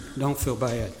don't feel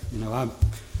bad. You know,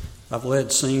 I've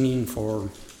led singing for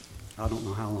I don't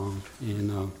know how long,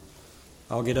 and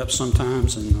I'll get up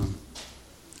sometimes, and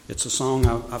it's a song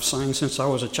I've sang since I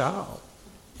was a child,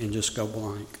 and just go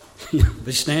blank.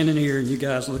 Be standing here, and you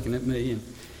guys looking at me,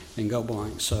 and go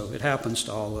blank. So it happens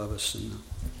to all of us, and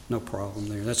no problem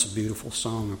there. That's a beautiful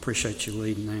song. I appreciate you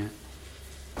leading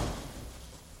that.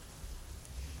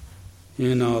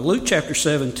 In Luke chapter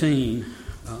 17,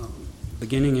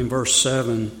 beginning in verse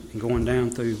 7 and going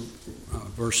down through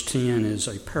verse 10 is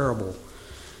a parable.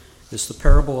 It's the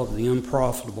parable of the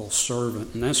unprofitable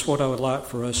servant. And that's what I would like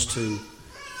for us to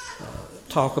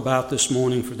talk about this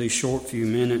morning for these short few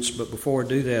minutes. But before I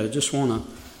do that, I just want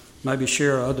to maybe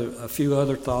share a few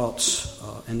other thoughts,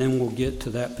 and then we'll get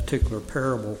to that particular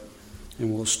parable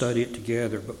and we'll study it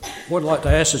together. But what I'd like to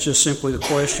ask is just simply the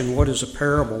question, what is a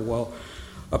parable? Well,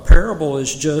 a parable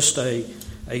is just a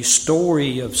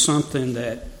story of something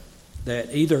that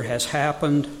either has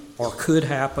happened or could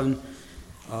happen,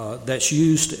 that's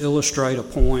used to illustrate a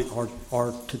point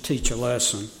or to teach a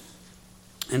lesson.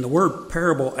 And the word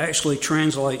parable actually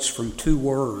translates from two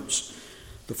words.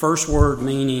 The first word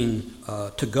meaning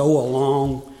to go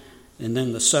along, and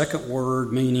then the second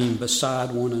word meaning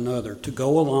beside one another, to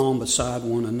go along beside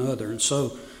one another. And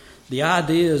so the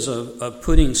idea is of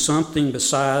putting something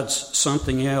besides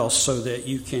something else so that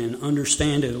you can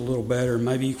understand it a little better.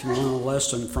 Maybe you can learn a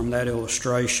lesson from that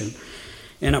illustration.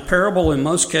 And a parable in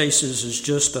most cases is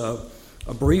just a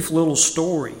brief little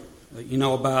story,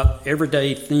 about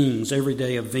everyday things,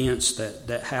 everyday events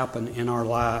that happen in our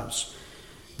lives.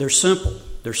 They're simple.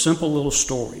 They're simple little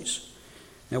stories.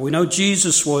 Now we know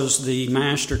Jesus was the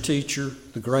master teacher,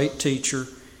 the great teacher,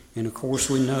 and of course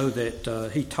we know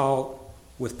that he taught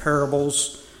with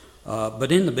parables.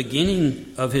 But in the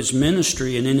beginning of his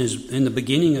ministry and in the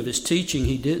beginning of his teaching,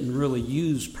 he didn't really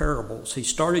use parables. He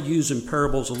started using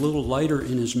parables a little later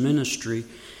in his ministry,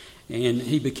 and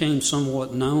he became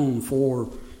somewhat known for,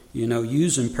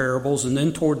 using parables. And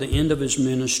then toward the end of his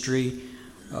ministry,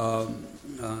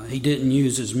 he didn't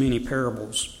use as many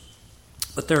parables.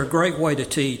 But they're a great way to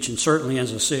teach, and certainly,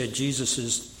 as I said, Jesus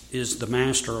is the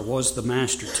master, or was the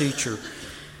master teacher.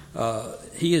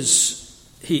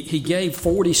 He gave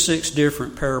 46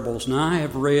 different parables. Now, I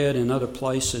have read in other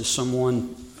places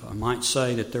someone might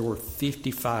say that there were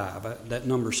 55. That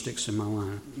number sticks in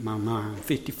my mind,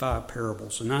 55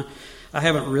 parables. And I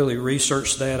haven't really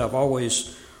researched that. I've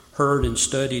always heard and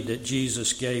studied that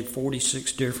Jesus gave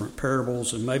 46 different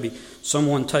parables, and maybe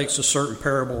someone takes a certain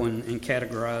parable and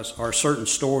categorizes, or a certain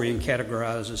story and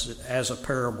categorizes it as a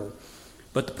parable.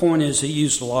 But the point is, he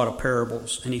used a lot of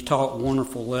parables, and he taught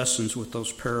wonderful lessons with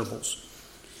those parables.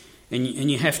 And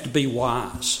you have to be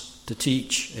wise to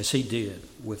teach as he did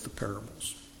with the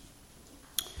parables.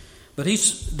 But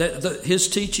his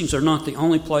teachings are not the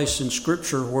only place in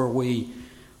Scripture where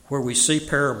we see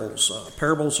parables.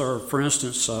 Parables are, for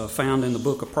instance, found in the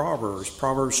book of Proverbs.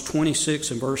 Proverbs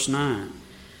 26 and verse 9.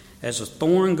 As a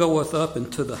thorn goeth up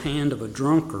into the hand of a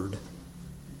drunkard,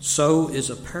 so is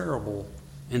a parable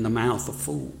in the mouth of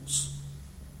fools.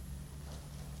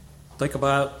 Think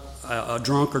about a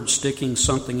drunkard sticking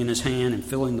something in his hand and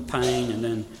feeling the pain, and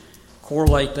then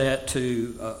correlate that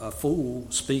to a fool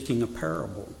speaking a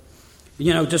parable.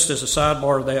 Just as a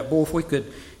sidebar to that, boy,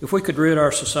 if we could rid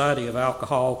our society of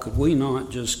alcohol, could we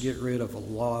not just get rid of a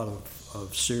lot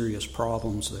of serious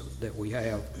problems that we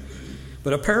have?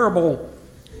 But a parable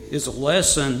is a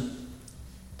lesson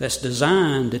that's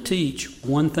designed to teach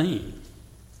one thing.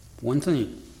 One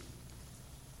thing.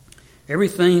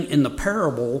 Everything in the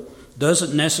parable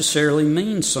doesn't necessarily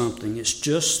mean something. It's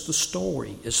just the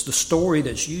story. It's the story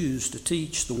that's used to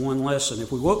teach the one lesson.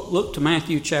 If we look to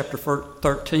Matthew chapter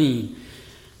 13,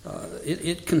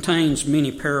 it contains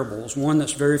many parables. One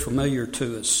that's very familiar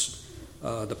to us,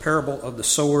 the parable of the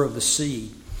sower of the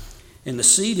seed. And the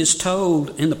seed is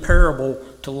told in the parable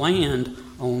to land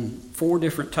on 4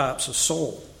 different types of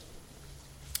soil.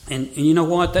 And you know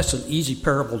what? That's an easy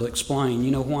parable to explain.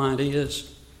 You know why it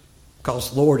is?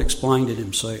 Because the Lord explained it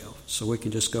himself. So we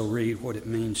can just go read what it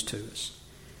means to us.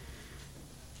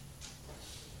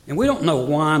 And we don't know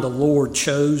why the Lord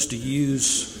chose to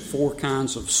use 4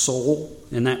 kinds of soil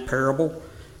in that parable,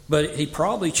 but he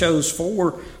probably chose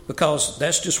 4 because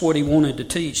that's just what he wanted to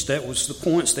teach. That was the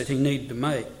points that he needed to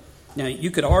make. Now, you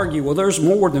could argue, well, there's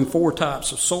more than 4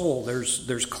 types of soil.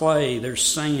 There's clay, there's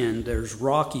sand, there's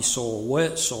rocky soil,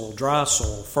 wet soil, dry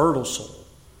soil, fertile soil,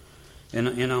 and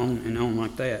on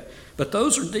like that. But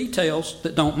those are details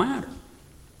that don't matter.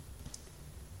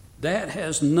 That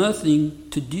has nothing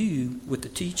to do with the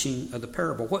teaching of the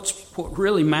parable. What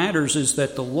really matters is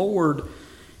that the Lord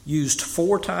used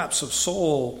 4 types of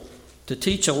soil to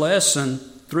teach a lesson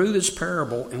through this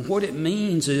parable. And what it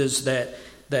means is that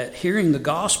hearing the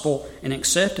gospel and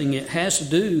accepting it has to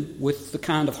do with the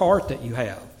kind of heart that you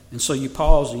have. And so you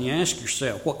pause and you ask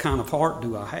yourself, what kind of heart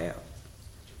do I have?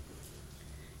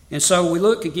 And so we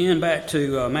look again back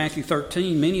to Matthew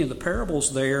 13. Many of the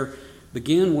parables there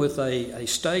begin with a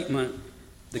statement,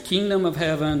 the kingdom of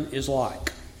heaven is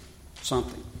like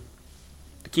something.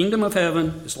 The kingdom of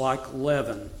heaven is like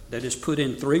leaven that is put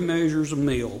in 3 measures of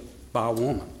meal by a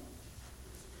woman.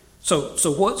 So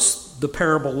what's the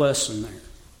parable lesson there?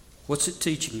 What's it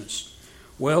teaching us?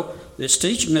 Well, it's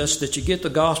teaching us that you get the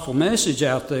gospel message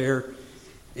out there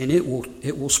and it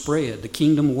will spread. The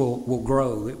kingdom will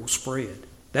grow. It will spread.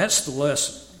 That's the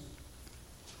lesson.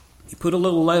 You put a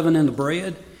little leaven in the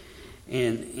bread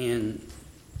and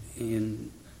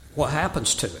what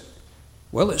happens to it?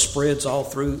 Well, it spreads all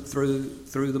through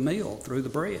the meal, through the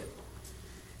bread.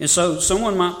 And so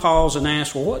someone might pause and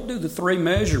ask, well, what do the 3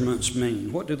 measurements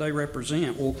mean? What do they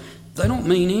represent? Well, they don't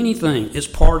mean anything. It's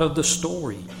part of the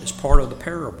story. It's part of the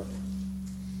parable.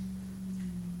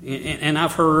 And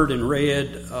I've heard and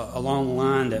read along the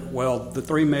line that, well, the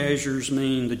 3 measures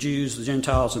mean the Jews, the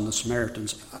Gentiles, and the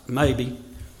Samaritans. Maybe.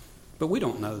 But we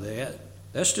don't know that.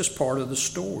 That's just part of the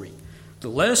story. The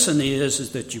lesson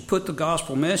is that you put the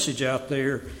gospel message out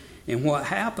there, and what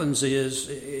happens is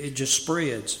it just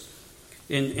spreads.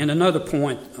 And another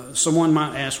point, someone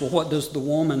might ask, well, what does the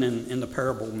woman in the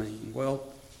parable mean? Well,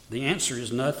 the answer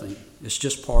is nothing. It's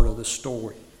just part of the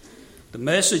story. The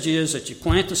message is that you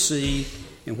plant the seed,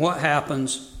 and what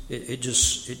happens, it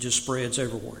just spreads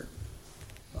everywhere.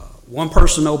 One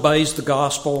person obeys the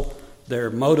gospel.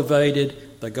 They're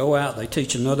motivated. They go out. They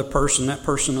teach another person. That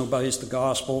person obeys the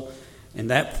gospel. And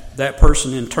that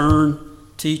person in turn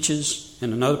teaches,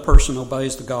 and another person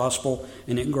obeys the gospel,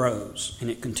 and it grows, and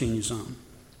it continues on.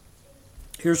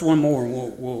 Here's one more, and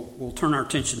we'll turn our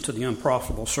attention to the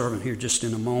unprofitable servant here just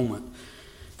in a moment.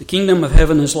 The kingdom of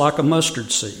heaven is like a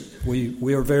mustard seed.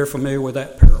 We are very familiar with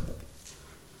that parable.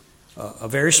 A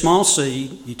very small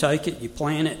seed, you take it, you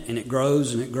plant it, and it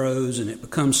grows and it grows, and it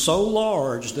becomes so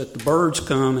large that the birds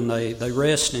come and they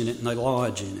rest in it and they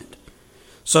lodge in it.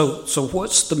 So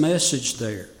what's the message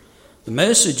there? The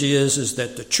message is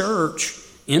that the church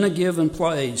in a given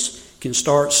place can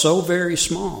start so very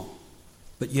small,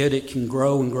 but yet it can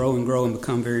grow and grow and grow and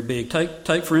become very big.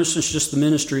 Take for instance, just the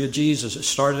ministry of Jesus. It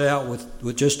started out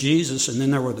with just Jesus, and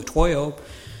then there were the 12,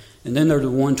 and then there were the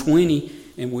 120,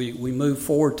 and we moved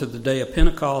forward to the day of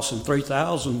Pentecost, and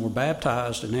 3,000 were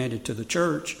baptized and added to the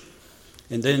church.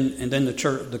 And then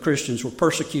the Christians were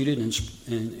persecuted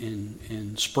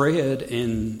and spread,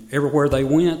 and everywhere they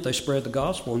went, they spread the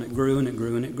gospel, and it grew and it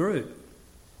grew and it grew.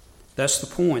 That's the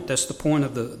point. That's the point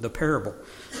of the parable.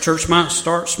 Church might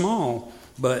start small,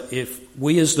 but if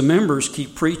we as the members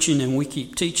keep preaching and we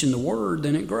keep teaching the word,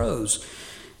 then it grows.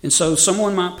 And so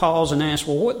someone might pause and ask,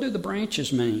 well, what do the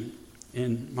branches mean?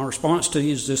 And my response to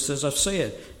you is just as I've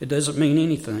said, it doesn't mean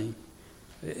anything.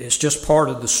 It's just part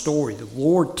of the story. The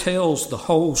Lord tells the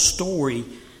whole story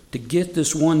to get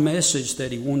this one message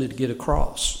that he wanted to get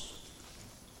across.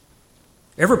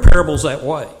 Every parable's that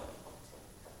way.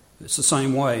 It's the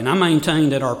same way. And I maintain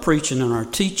that our preaching and our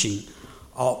teaching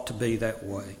ought to be that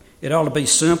way. It ought to be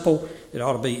simple. It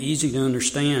ought to be easy to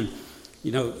understand.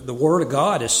 You know, the Word of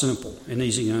God is simple and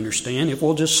easy to understand if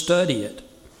we'll just study it.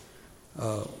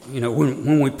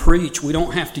 When we preach, we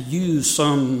don't have to use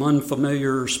some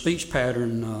unfamiliar speech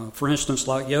pattern. For instance,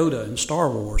 like Yoda in Star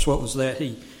Wars. What was that?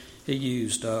 He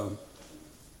used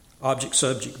object,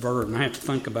 subject, verb. And I have to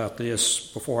think about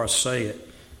this before I say it.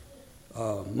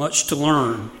 Much to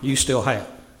learn, you still have.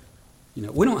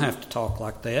 We don't have to talk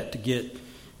like that to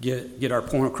get our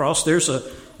point across. There's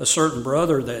a certain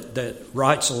brother that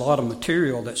writes a lot of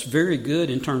material that's very good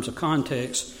in terms of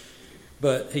context.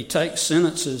 But he takes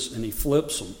sentences and he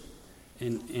flips them.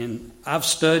 And I've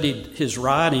studied his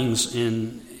writings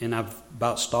and I've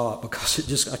about stopped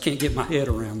because I can't get my head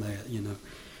around that,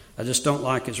 I just don't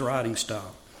like his writing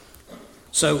style.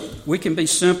 So we can be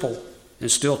simple and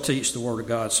still teach the Word of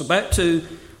God. So back to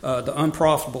the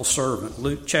unprofitable servant.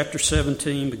 Luke chapter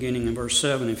 17, beginning in verse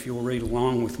 7, if you'll read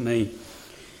along with me.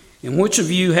 And which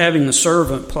of you, having a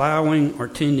servant plowing or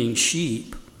tending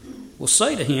sheep, will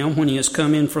say to him when he has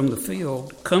come in from the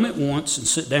field, come at once and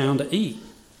sit down to eat?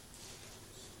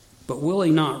 But will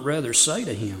he not rather say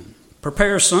to him,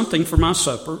 prepare something for my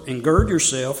supper, and gird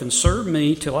yourself, and serve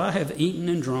me till I have eaten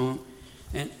and drunk,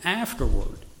 and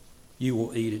afterward you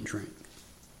will eat and drink?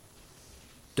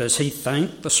 Does he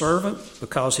thank the servant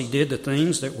because he did the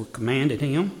things that were commanded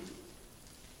him?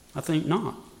 I think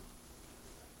not.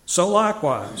 So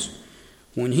likewise,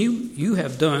 When you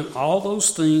have done all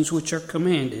those things which are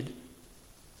commanded,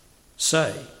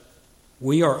 say,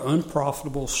 we are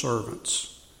unprofitable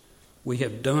servants. We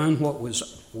have done what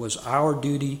was our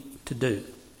duty to do.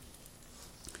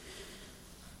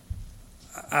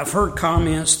 I've heard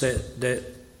comments that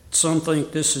some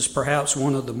think this is perhaps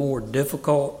one of the more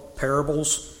difficult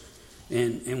parables.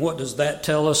 And what does that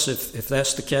tell us if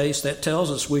that's the case? That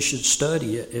tells us we should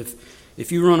study it.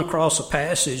 If you run across a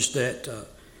passage that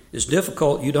is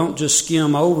difficult, you don't just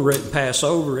skim over it and pass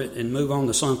over it and move on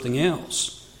to something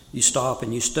else. You stop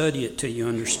and you study it till you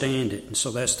understand it. And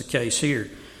so that's the case here.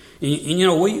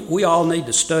 And we all need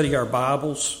to study our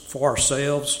Bibles for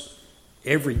ourselves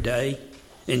every day.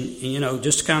 And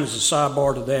just kind of as a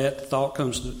sidebar to that, the thought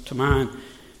comes to mind,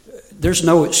 there's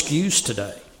no excuse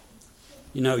today.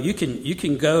 You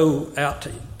can go out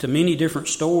to many different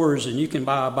stores and you can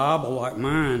buy a Bible like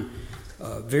mine,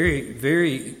 very,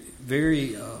 very,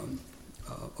 very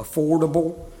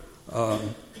affordable.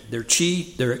 They're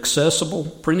cheap. They're accessible.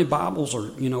 Printed Bibles are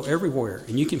everywhere,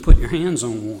 and you can put your hands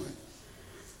on one.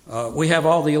 We have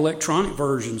all the electronic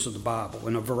versions of the Bible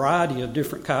in a variety of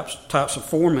different types of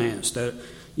formats that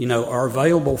are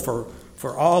available for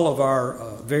all of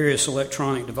our various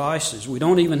electronic devices. We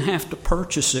don't even have to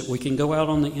purchase it. We can go out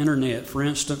on the internet. For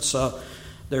instance,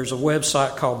 there's a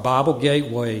website called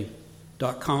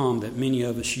BibleGateway.com that many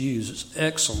of us use. It's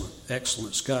excellent.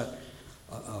 It's got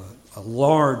a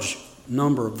large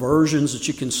number of versions that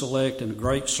you can select and a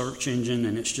great search engine,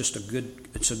 and it's just a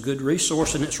good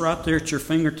resource, and it's right there at your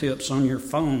fingertips on your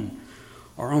phone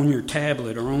or on your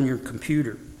tablet or on your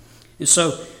computer. And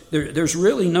so there's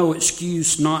really no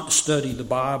excuse not to study the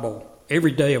Bible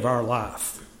every day of our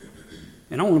life.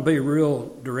 And I want to be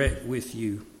real direct with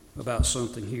you about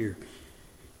something here.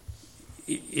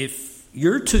 If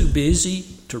you're too busy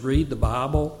to read the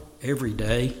Bible every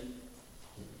day,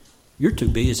 you're too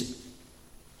busy.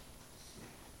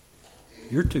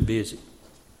 You're too busy.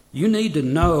 You need to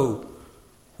know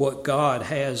what God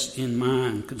has in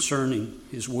mind concerning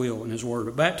His will and His Word.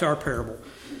 But back to our parable.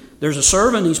 There's a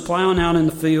servant, he's plowing out in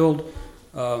the field,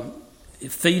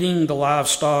 feeding the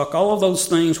livestock, all of those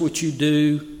things which you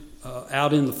do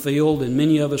out in the field, and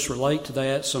many of us relate to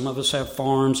that. Some of us have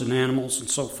farms and animals and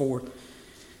so forth.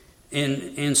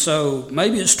 And so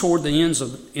maybe it's toward the end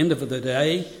of the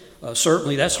day.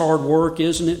 Certainly that's hard work,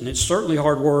 isn't it? And it's certainly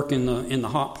hard work in the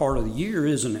hot part of the year,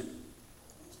 isn't it?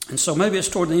 And so maybe it's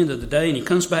toward the end of the day, and he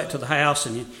comes back to the house,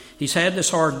 and he's had this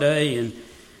hard day,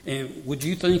 and would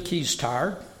you think he's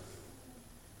tired?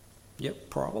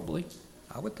 Yep, probably.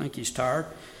 I would think he's tired.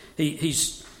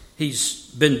 He's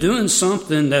been doing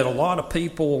something that a lot of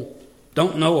people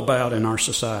don't know about in our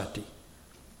society.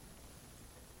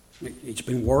 He's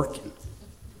been working,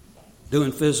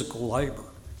 doing physical labor,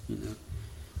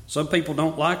 Some people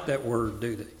don't like that word,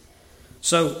 do they?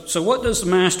 So what does the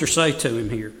master say to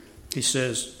him here? He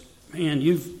says, man,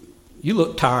 you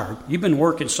look tired. You've been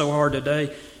working so hard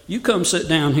today. You come sit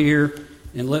down here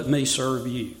and let me serve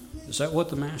you. Is that what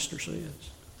the master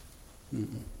says?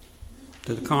 Mm-mm.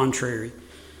 To the contrary.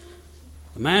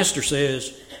 The master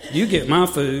says, you get my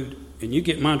food and you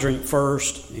get my drink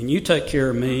first and you take care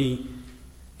of me,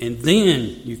 and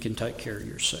then you can take care of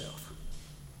yourself.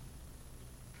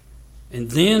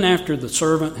 And then after the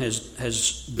servant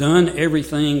has done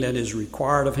everything that is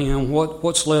required of him,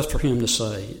 what's left for him to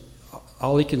say?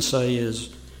 All he can say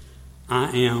is,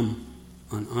 I am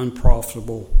an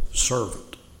unprofitable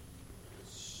servant.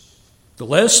 The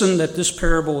lesson that this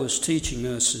parable is teaching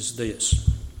us is this.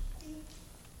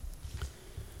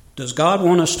 Does God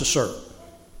want us to serve?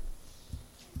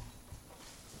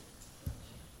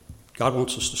 God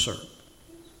wants us to serve.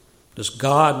 Does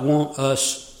God want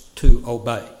us to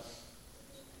obey?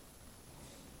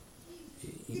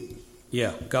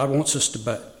 Yeah, God wants us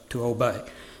to obey.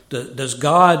 Does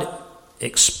God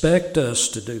expect us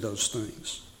to do those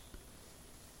things?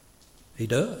 He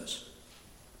does.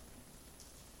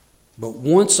 But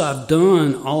once I've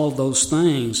done all of those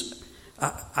things,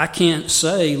 I can't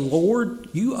say, Lord,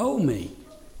 you owe me.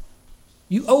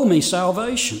 You owe me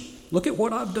salvation. Look at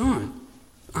what I've done.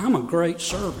 I'm a great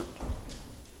servant.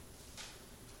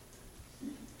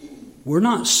 We're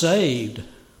not saved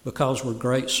because we're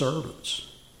great servants.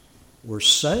 We're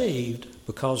saved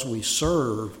because we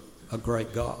serve a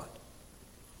great God.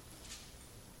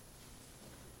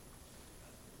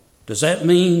 Does that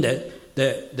mean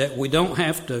that we don't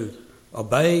have to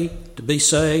obey to be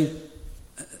saved?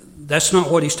 That's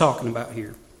not what he's talking about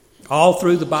here. All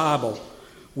through the Bible,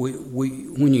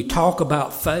 when you talk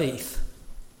about faith,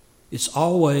 it's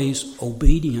always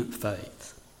obedient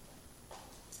faith.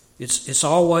 It's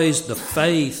always the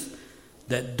faith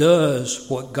that does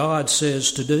what God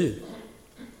says to do.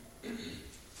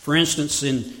 For instance,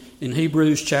 in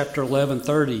Hebrews chapter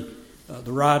 11:30,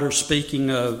 the writer speaking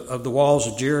of the walls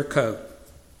of Jericho,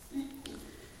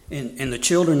 and the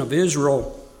children of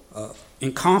Israel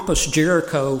encompassed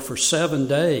Jericho for 7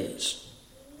 days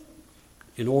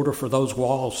in order for those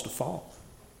walls to fall.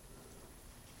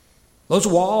 Those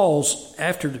walls,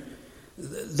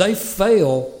 they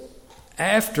fell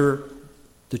after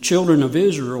the children of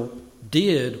Israel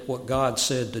did what God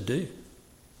said to do.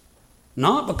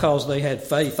 Not because they had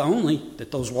faith only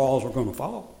that those walls were going to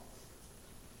fall.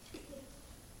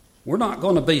 We're not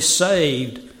going to be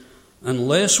saved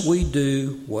unless we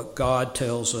do what God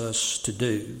tells us to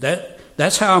do.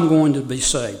 That's how I'm going to be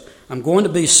saved. I'm going to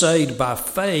be saved by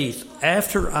faith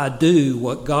after I do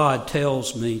what God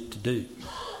tells me to do.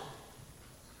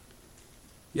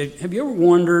 Have you ever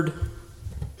wondered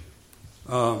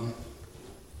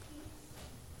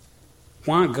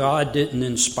why God didn't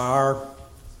inspire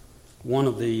one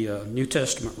of the New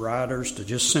Testament writers to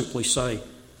just simply say,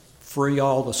 free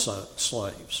all the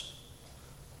slaves?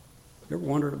 You ever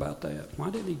wondered about that? Why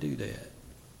did he do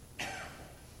that?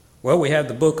 Well, we have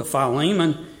the book of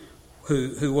Philemon,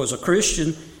 who was a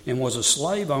Christian and was a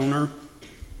slave owner.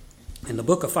 And the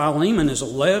book of Philemon is a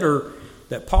letter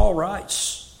that Paul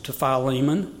writes to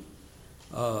Philemon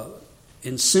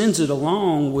and sends it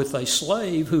along with a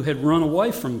slave who had run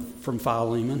away from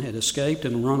Philemon, had escaped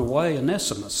and run away,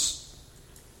 Onesimus.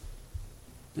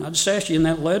 Now, I just ask you, in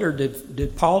that letter,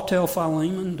 did Paul tell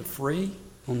Philemon to free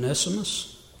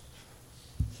Onesimus?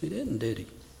 He didn't, did he?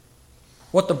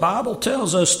 What the Bible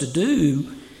tells us to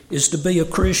do is to be a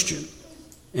Christian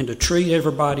and to treat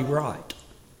everybody right.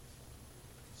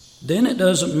 Then it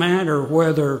doesn't matter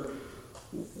whether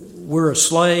we're a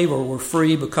slave or we're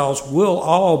free, because we'll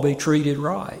all be treated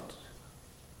right.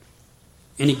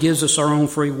 And he gives us our own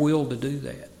free will to do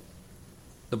that.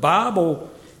 The Bible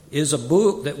is a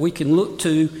book that we can look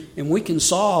to, and we can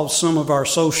solve some of our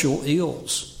social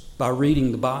ills by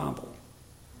reading the Bible.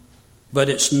 But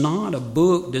it's not a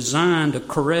book designed to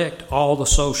correct all the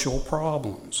social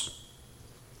problems.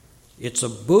 It's a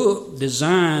book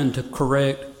designed to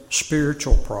correct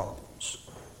spiritual problems.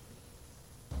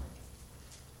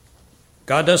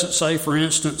 God doesn't say, for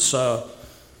instance,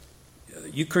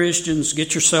 you Christians,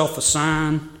 get yourself a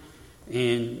sign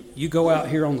and you go out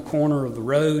here on the corner of the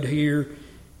road here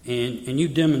and you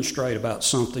demonstrate about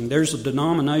something. There's a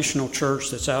denominational church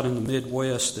that's out in the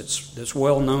Midwest that's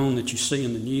well known, that you see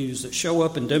in the news, that show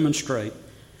up and demonstrate.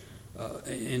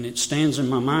 And it stands in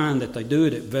my mind that they do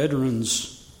it at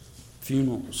veterans'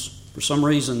 funerals. For some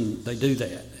reason, they do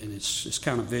that, and it's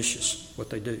kind of vicious what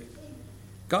they do.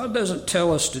 God doesn't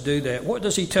tell us to do that. What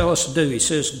does he tell us to do? He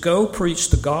says, go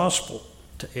preach the gospel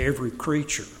to every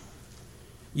creature.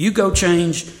 You go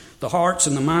change the hearts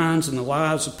and the minds and the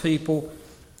lives of people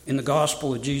in the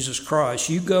gospel of Jesus Christ.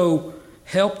 You go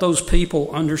help those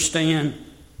people understand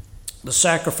the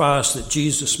sacrifice that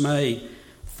Jesus made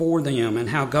for them and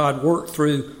how God worked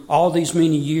through all these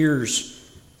many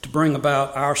years to bring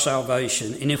about our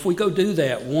salvation. And if we go do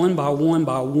that one by one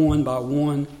by one by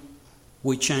one,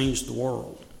 we change the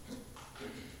world.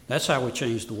 That's how we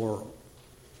change the world.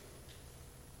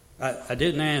 I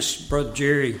didn't ask Brother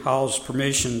Jerry Hall's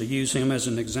permission to use him as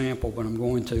an example, but I'm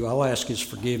going to. I'll ask his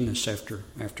forgiveness after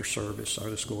service.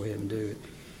 I'll just go ahead and do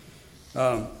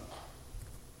it.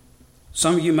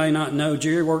 Some of you may not know,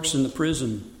 Jerry works in the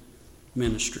prison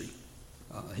ministry.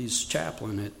 He's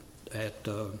chaplain at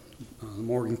the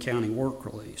Morgan County Work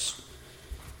Release.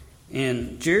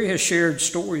 And Jerry has shared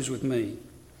stories with me.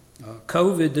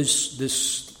 COVID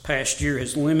this past year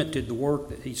has limited the work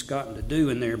that he's gotten to do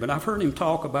in there, but I've heard him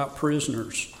talk about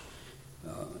prisoners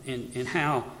and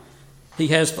how he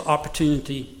has the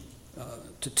opportunity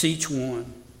to teach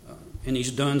one, and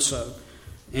he's done so.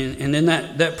 And then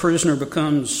that person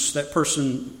becomes,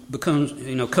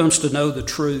 comes to know the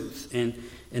truth, and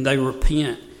they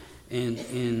repent,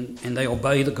 and they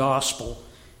obey the gospel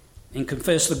and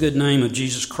confess the good name of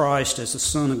Jesus Christ as the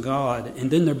Son of God, and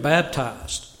then they're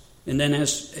baptized. And then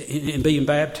in being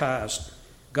baptized,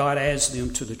 God adds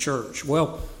them to the church.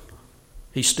 Well,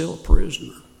 he's still a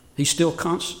prisoner. He's still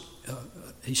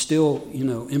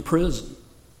in prison.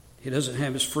 He doesn't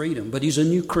have his freedom, but he's a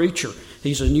new creature.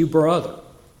 He's a new brother.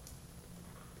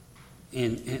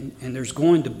 And there's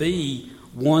going to be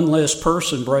one less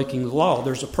person breaking the law.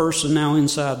 There's a person now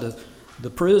inside the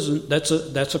prison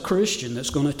that's a Christian that's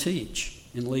going to teach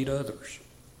and lead others.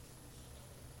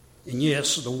 And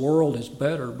yes, the world is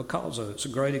better because of it. It's a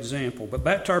great example. But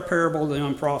back to our parable of the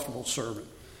unprofitable servant.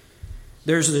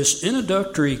 There's this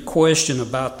introductory question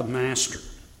about the master.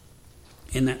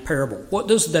 in that parable. What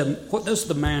does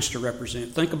the master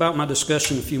represent? Think about my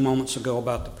discussion a few moments ago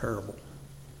about the parable.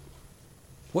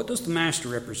 What does the master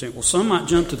represent? Well, some might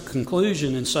jump to the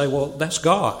conclusion and say, well, that's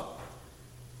God.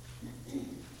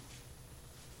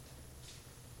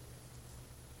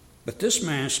 But this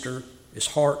master is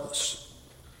heartless.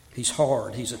 He's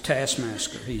hard. He's a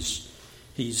taskmaster. He's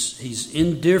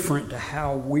indifferent to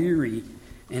how weary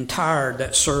and tired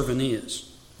that servant is.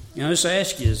 You know, I just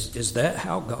ask you, is that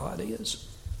how God is?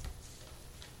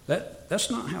 That's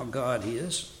not how God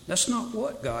is. That's not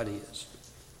what God is.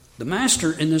 The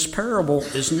master in this parable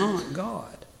is not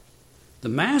God. The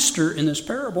master in this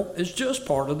parable is just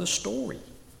part of the story.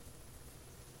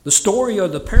 The story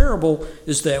of the parable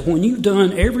is that when you've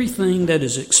done everything that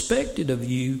is expected of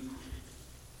you,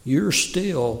 you're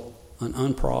still an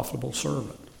unprofitable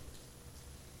servant.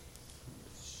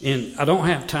 And I don't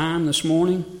have time this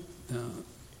morning.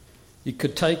 You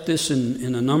could take this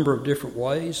in a number of different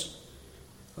ways.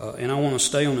 And I want to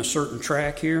stay on a certain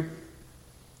track here.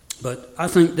 But I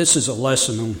think this is a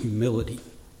lesson on humility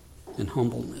and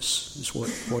humbleness is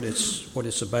what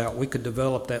it's about. We could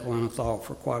develop that line of thought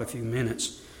for quite a few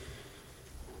minutes.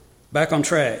 Back on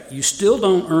track. You still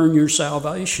don't earn your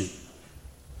salvation.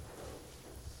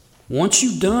 Once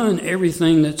you've done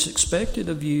everything that's expected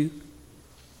of you,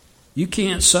 you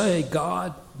can't say,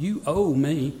 God, you owe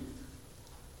me.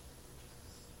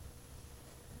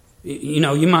 You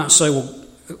know, you might say, well,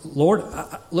 Lord,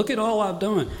 look at all I've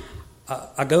done.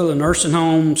 I go to the nursing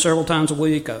home several times a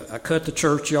week. I cut the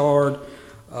churchyard.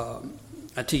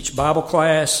 I teach Bible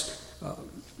class.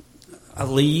 I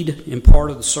lead in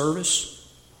part of the service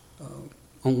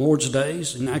on Lord's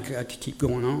days, and I could keep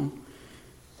going on.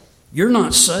 You're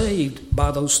not saved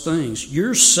by those things.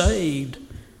 You're saved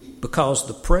because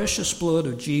the precious blood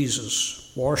of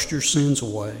Jesus washed your sins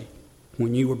away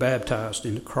when you were baptized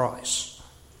into Christ.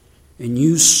 And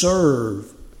you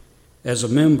serve as a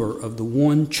member of the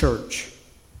one church,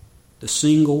 the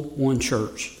single one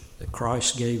church that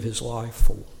Christ gave his life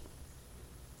for.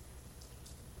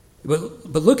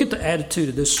 But look at the attitude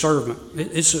of this servant.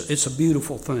 It's a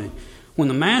beautiful thing. When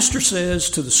the master says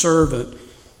to the servant,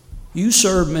 you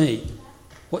serve me,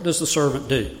 what does the servant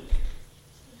do?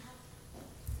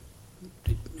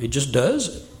 He just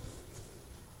does it.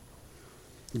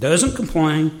 He doesn't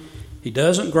complain. He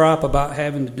doesn't gripe about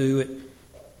having to do it.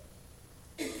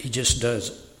 He just does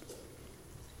it.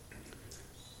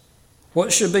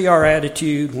 What should be our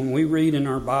attitude when we read in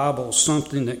our Bible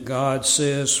something that God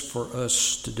says for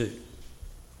us to do?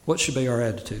 What should be our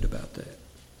attitude about that?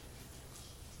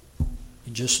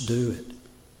 You just do it.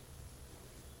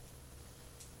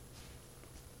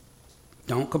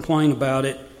 Don't complain about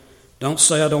it. Don't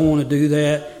say, I don't want to do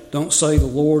that. Don't say the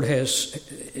Lord,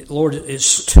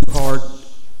 it's too hard.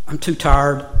 I'm too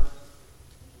tired.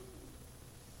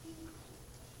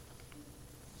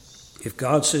 If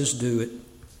God says do it,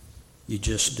 you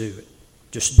just do it.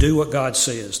 Just do what God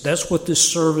says. That's what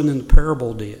this servant in the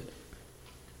parable did.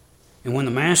 And when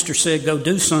the master said go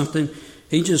do something,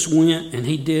 he just went and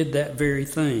he did that very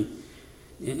thing.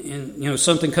 And you know,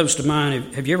 something comes to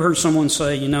mind. Have you ever heard someone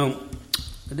say, you know,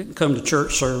 I didn't come to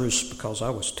church service because I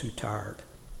was too tired?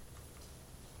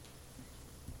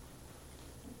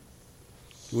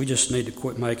 We just need to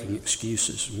quit making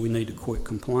excuses. We need to quit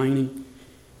complaining.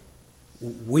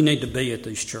 We need to be at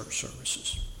these church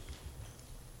services.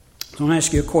 So I want to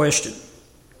ask you a question.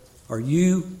 Are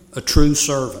you a true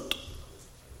servant?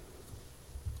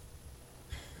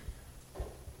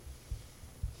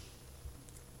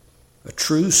 A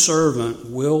true servant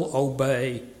will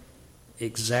obey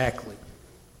exactly.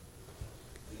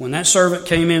 When that servant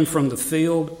came in from the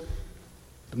field,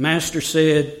 the master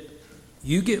said,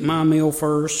 you get my meal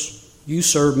first, you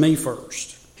serve me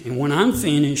first. And when I'm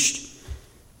finished,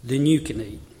 then you can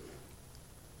eat.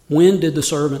 When did the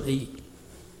servant eat?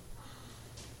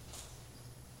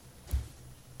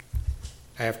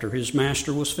 After his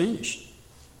master was finished.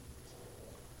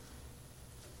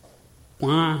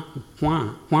 Why?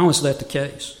 Why was that the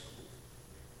case?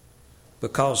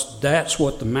 Because that's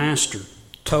what the master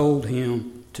told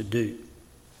him to do.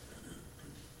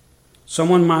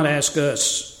 Someone might ask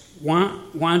us,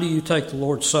 why do you take the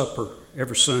Lord's Supper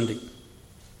every Sunday?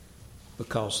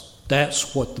 Because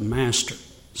that's what the master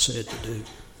said to do.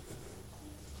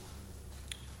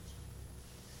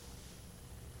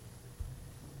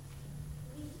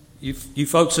 You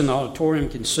folks in the auditorium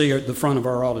can see at the front of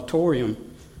our auditorium,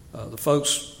 the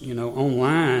folks,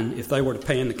 online, if they were to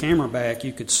pan the camera back,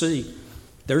 you could see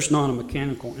there's not a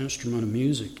mechanical instrument of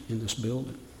music in this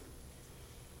building.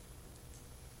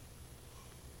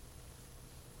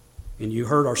 And you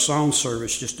heard our song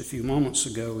service just a few moments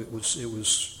ago. It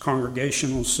was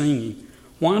congregational singing.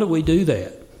 Why do we do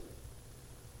that?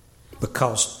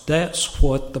 Because that's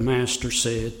what the Master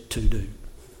said to do.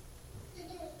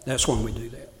 That's why we do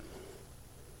that.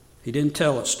 He didn't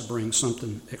tell us to bring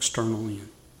something external in.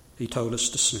 He told us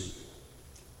to sing.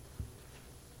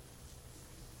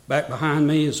 Back behind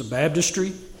me is a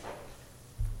baptistry,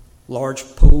 large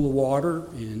pool of water,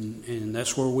 and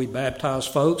that's where we baptize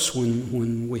folks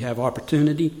when we have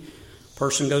opportunity. A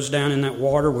person goes down in that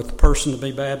water with the person to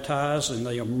be baptized, and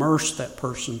they immerse that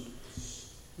person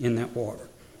in that water.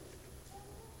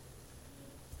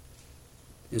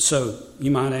 And so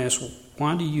you might ask, well,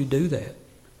 why do you do that?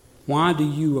 Why do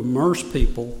you immerse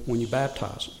people when you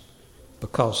baptize them?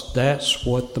 Because that's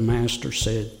what the Master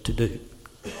said to do.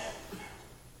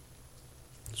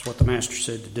 That's what the Master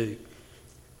said to do.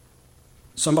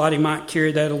 Somebody might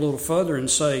carry that a little further and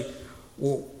say,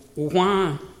 well,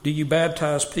 why do you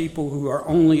baptize people who are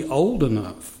only old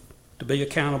enough to be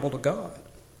accountable to God?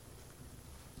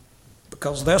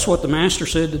 Because that's what the Master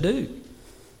said to do.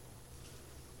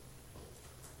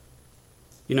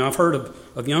 You know, I've heard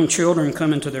of young children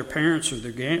coming to their parents or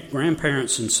their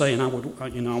grandparents and saying, I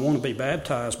want to be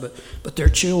baptized, but they're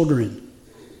children.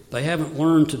 They haven't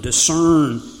learned to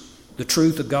discern the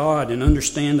truth of God and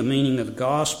understand the meaning of the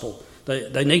gospel.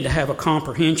 They need to have a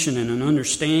comprehension and an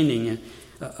understanding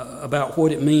about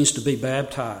what it means to be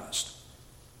baptized.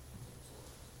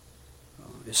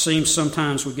 It seems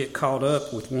sometimes we get caught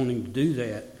up with wanting to do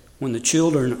that when the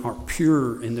children are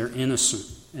pure and they're innocent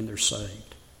and they're saved.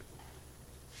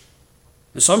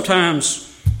 And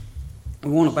sometimes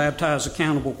we want to baptize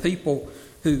accountable people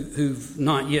who've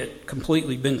not yet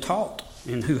completely been taught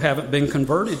and who haven't been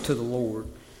converted to the Lord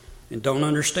and don't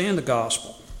understand the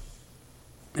gospel.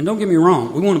 And don't get me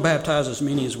wrong, we want to baptize as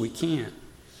many as we can,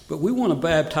 but we want to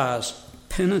baptize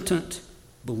penitent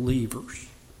believers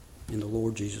in the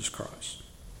Lord Jesus Christ.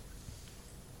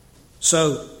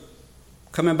 So,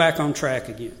 coming back on track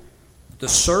again, the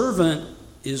servant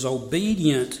is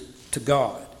obedient to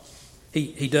God.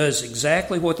 He does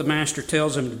exactly what the Master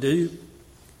tells him to do,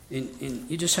 and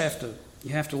you just have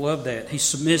to love that. He's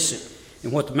submissive,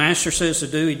 and what the Master says to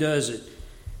do, he does it.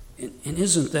 And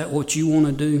isn't that what you want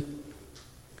to do?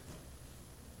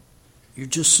 You're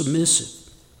just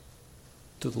submissive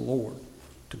to the Lord,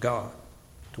 to God,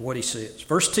 to what He says.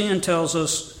 Verse 10 tells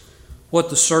us what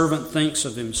the servant thinks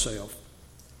of himself,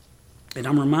 and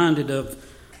I'm reminded of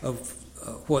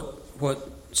what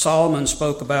Solomon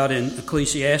spoke about in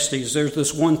Ecclesiastes. There's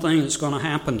this one thing that's going to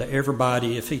happen to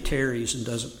everybody if he tarries and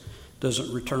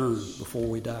doesn't return before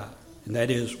we die. And that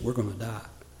is, we're going to die.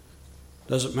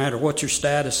 Doesn't matter what your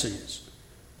status is.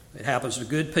 It happens to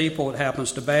good people, it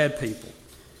happens to bad people.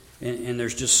 And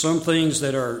there's just some things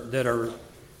that are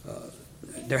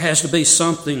there has to be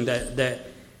something that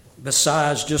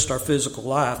besides just our physical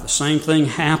life. The same thing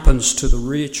happens to the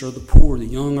rich or the poor, the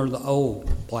young or the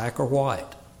old, black or white.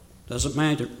 Doesn't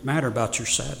matter about your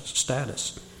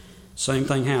status. Same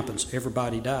thing happens.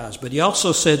 Everybody dies. But he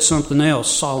also said something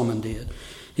else, Solomon did.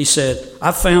 He said,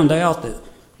 I found out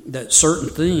that certain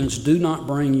things do not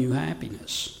bring you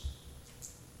happiness.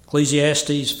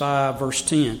 Ecclesiastes 5 verse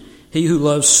 10. He who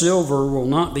loves silver will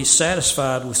not be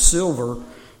satisfied with silver,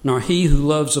 nor he who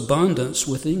loves abundance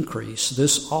with increase.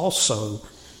 This also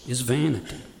is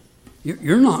vanity.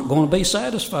 You're not going to be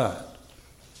satisfied.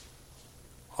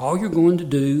 All you're going to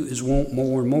do is want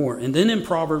more and more. And then in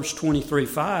Proverbs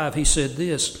 23:5, he said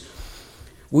this,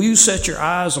 will you set your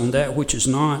eyes on that which is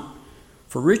not?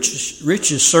 For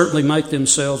riches certainly make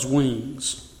themselves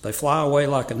wings. They fly away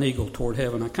like an eagle toward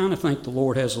heaven. I kind of think the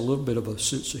Lord has a little bit of a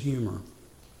sense of humor,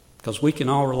 because we can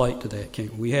all relate to that,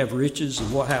 can't we? We have riches,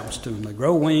 and what happens to them? They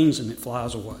grow wings, and it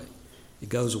flies away. It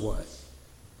goes away.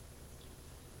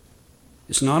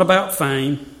 It's not about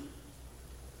fame.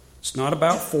 It's not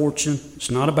about fortune. It's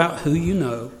not about who you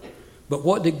know. But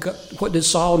what did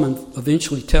Solomon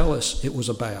eventually tell us it was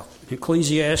about?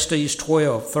 Ecclesiastes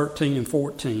 12, 13 and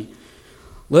 14.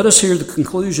 Let us hear the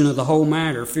conclusion of the whole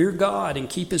matter. Fear God and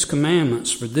keep His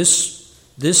commandments, for this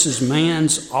is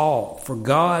man's all. For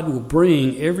God will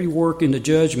bring every work into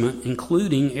judgment,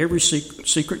 including every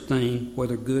secret thing,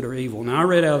 whether good or evil. Now, I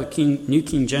read out of the New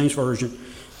King James Version.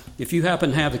 If you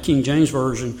happen to have the King James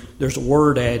Version, there's a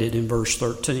word added in verse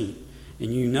 13.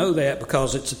 And you know that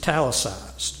because it's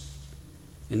italicized.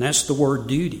 And that's the word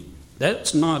duty.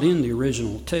 That's not in the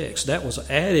original text. That was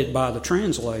added by the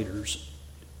translators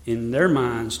in their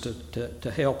minds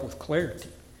to help with clarity.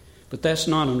 But that's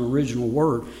not an original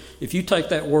word. If you take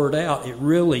that word out, it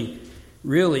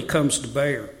really comes to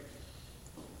bear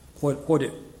what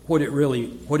it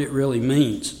really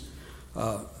means.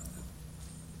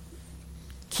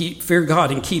 fear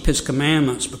God and keep His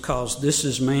commandments, because this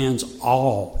is man's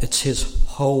all. It's his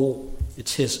whole.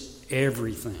 It's his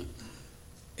everything.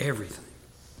 Everything.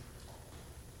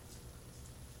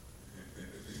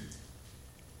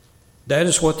 That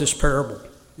is what this parable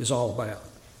is all about.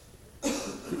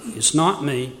 It's not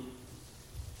me.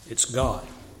 It's God.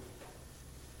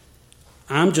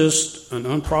 I'm just an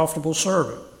unprofitable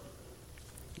servant.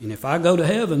 And if I go to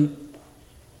heaven,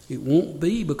 it won't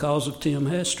be because of Tim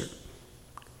Hester.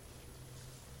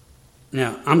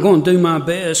 Now, I'm going to do my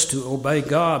best to obey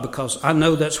God, because I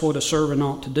know that's what a servant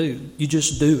ought to do. You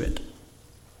just do it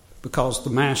because the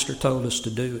Master told us to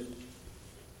do it.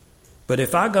 But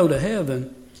if I go to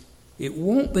heaven, it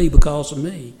won't be because of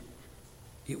me.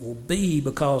 It will be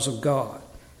because of God.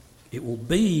 It will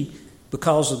be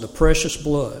because of the precious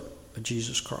blood of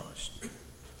Jesus Christ.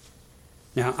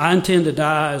 Now, I intend to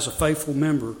die as a faithful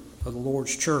member of the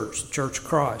Lord's church, the Church of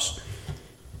Christ.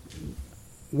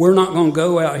 We're not going to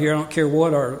go out here, I don't care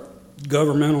what our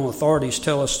governmental authorities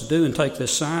tell us to do, and take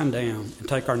this sign down and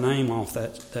take our name off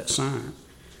that sign.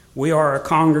 We are a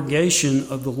congregation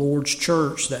of the Lord's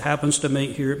church that happens to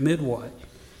meet here at Midway.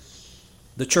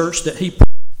 The church that He put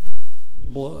in His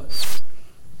blood.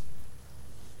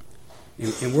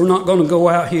 And we're not going to go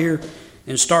out here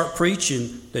and start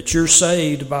preaching that you're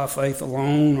saved by faith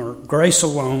alone or grace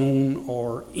alone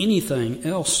or anything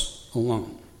else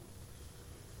alone.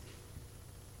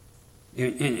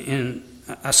 And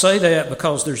I say that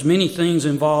because there's many things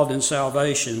involved in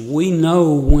salvation. We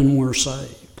know when we're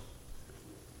saved.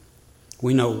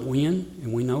 We know when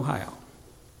and we know how.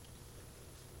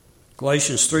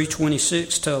 Galatians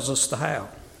 3:26 tells us the how.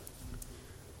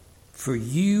 For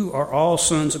you are all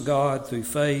sons of God through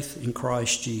faith in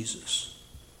Christ Jesus.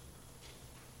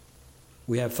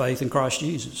 We have faith in Christ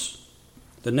Jesus.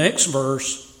 The next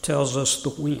verse tells us the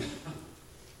when.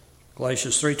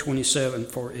 Galatians 3:27,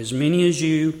 for as many as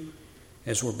you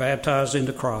as were baptized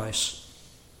into Christ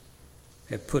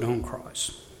have put on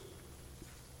Christ.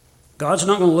 God's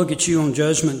not going to look at you on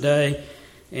Judgment Day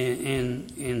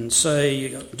and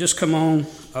say, just come on,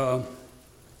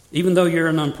 even though you're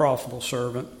an unprofitable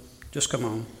servant, just come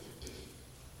on.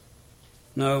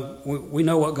 No, we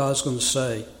know what God's going to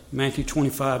say. Matthew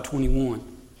 25:21.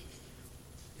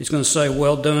 He's going to say,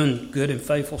 well done, good and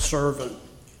faithful servant.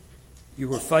 You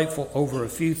were faithful over a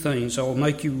few things. I will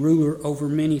make you ruler over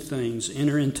many things.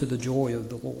 Enter into the joy of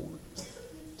the Lord.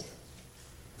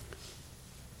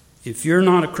 If you're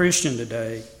not a Christian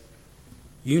today,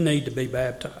 you need to be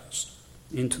baptized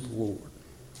into the Lord.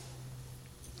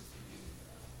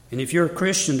 And if you're a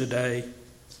Christian today,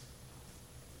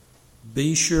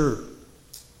 be sure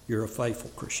you're a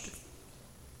faithful Christian.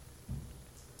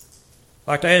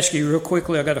 I'd like to ask you real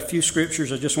quickly, I've got a few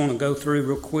scriptures I just want to go through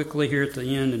real quickly here at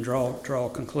the end and draw a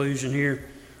conclusion here.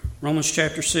 Romans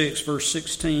chapter 6, verse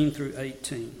 16 through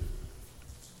 18.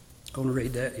 I'm going to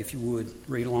read that if you would.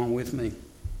 Read along with me.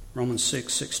 Romans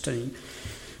 6:16.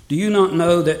 Do you not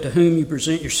know that to whom you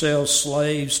present yourselves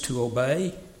slaves to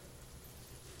obey,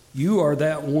 you are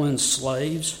that one's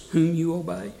slaves whom you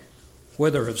obey,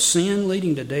 whether of sin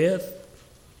leading to death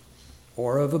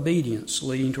or of obedience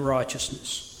leading to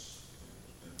righteousness?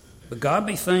 But God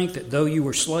be thanked that though you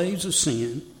were slaves of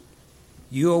sin,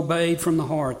 you obeyed from the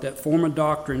heart that form of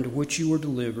doctrine to which you were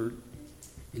delivered,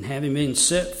 and having been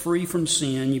set free from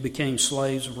sin, you became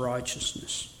slaves of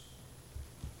righteousness.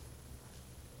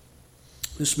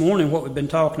 This morning, what we've been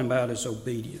talking about is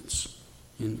obedience.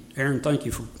 And Aaron, thank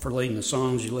you for leading the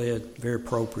songs you led. Very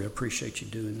appropriate. I appreciate you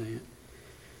doing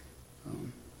that.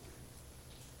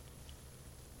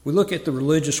 We look at the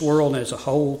religious world as a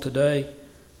whole today,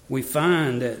 we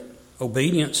find that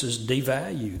obedience is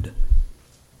devalued.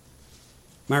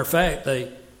 Matter of fact,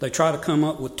 they try to come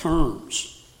up with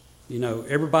terms. You know,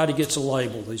 everybody gets a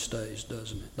label these days,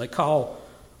 doesn't it? They call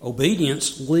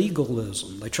obedience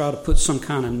legalism. They try to put some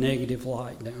kind of negative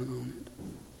light down on it.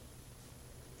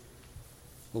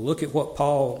 Well, look at what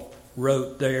Paul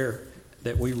wrote there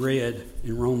that we read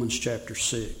in Romans chapter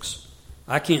 6.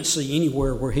 I can't see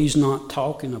anywhere where he's not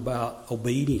talking about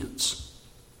obedience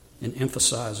and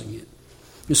emphasizing it.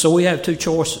 And so we have two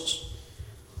choices.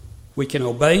 We can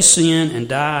obey sin and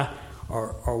die,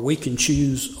 or we can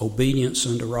choose obedience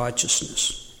unto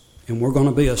righteousness. And we're going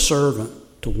to be a servant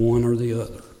to one or the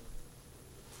other.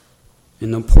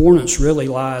 And the importance really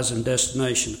lies in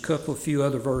destination. A few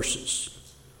other verses.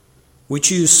 We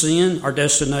choose sin, our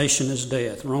destination is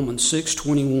death. Romans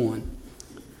 6:21.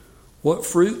 What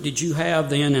fruit did you have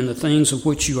then in the things of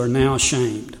which you are now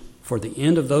ashamed? For the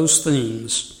end of those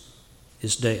things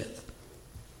is death.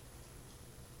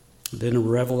 Then in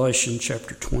Revelation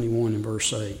chapter 21 and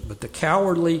verse 8. But the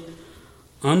cowardly,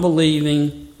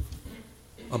 unbelieving,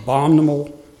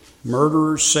 abominable,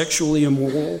 murderers, sexually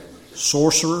immoral,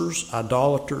 sorcerers,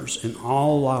 idolaters, and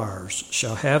all liars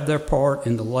shall have their part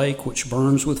in the lake which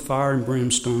burns with fire and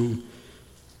brimstone,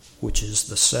 which is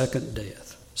the second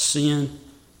death. Sin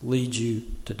leads you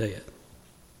to death.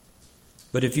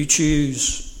 But if you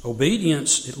choose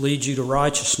obedience, it leads you to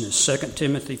righteousness. 2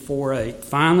 Timothy 4:8.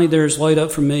 Finally, there is laid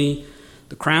up for me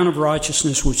the crown of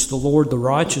righteousness, which the Lord, the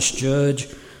righteous judge,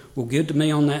 will give to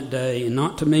me on that day, and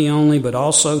not to me only, but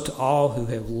also to all who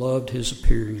have loved his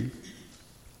appearing.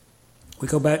 We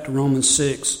go back to Romans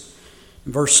 6,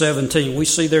 verse 17. We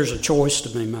see there's a choice to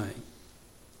be made,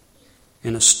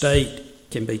 and a state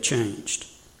can be changed.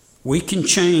 We can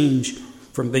change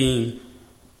from being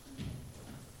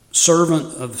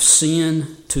servant of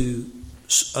sin to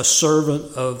a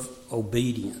servant of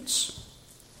obedience.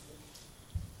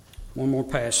 One more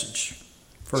passage.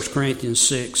 1 Corinthians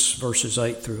 6, verses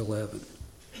 8 through 11.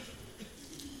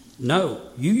 No,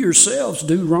 you yourselves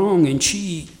do wrong and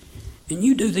cheat, and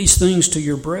you do these things to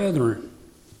your brethren.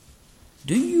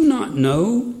 Do you not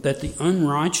know that the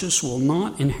unrighteous will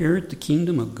not inherit the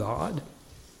kingdom of God?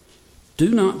 Do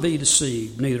not be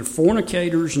deceived. Neither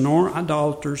fornicators, nor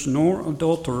idolaters, nor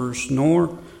adulterers,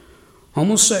 nor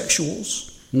homosexuals,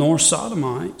 nor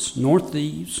sodomites, nor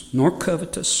thieves, nor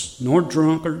covetous, nor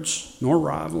drunkards, nor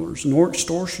rivalers, nor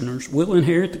extortioners will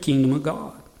inherit the kingdom of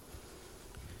God.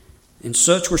 And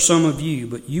such were some of you,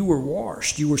 but you were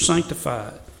washed, you were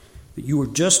sanctified, but you were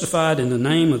justified in the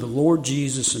name of the Lord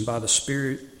Jesus and by the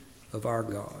Spirit of our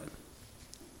God.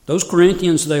 Those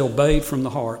Corinthians, they obeyed from the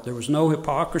heart. There was no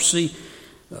hypocrisy,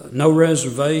 no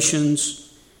reservations.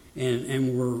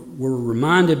 And we're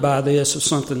reminded by this of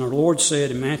something our Lord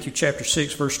said in Matthew chapter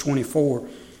 6, verse 24.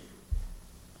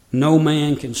 No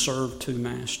man can serve two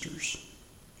masters.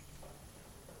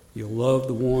 You'll love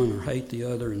the one or hate the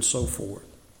other, and so forth.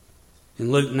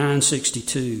 In Luke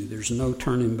 9:62, there's no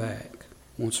turning back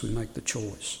once we make the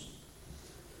choice.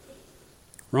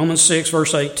 Romans 6,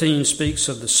 verse 18 speaks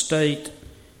of the state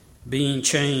being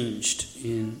changed,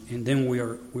 and then we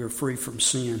are free from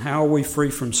sin. How are we free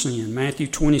from sin? Matthew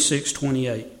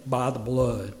 26:28, by the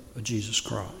blood of Jesus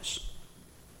Christ.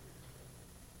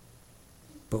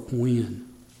 But when?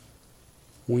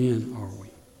 When are we?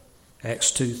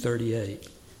 Acts 2:38,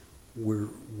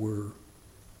 we're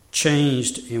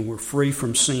changed and we're free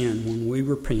from sin when we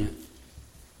repent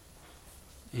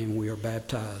and we are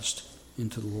baptized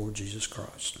into the Lord Jesus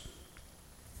Christ.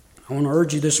 I want to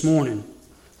urge you this morning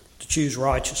to choose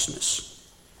righteousness.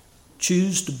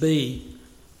 Choose to be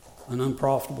an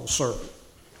unprofitable servant.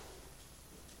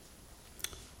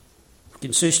 If it can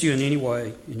assist you in any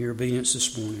way in your obedience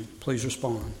this morning, please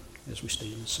respond as we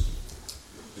stand and sing.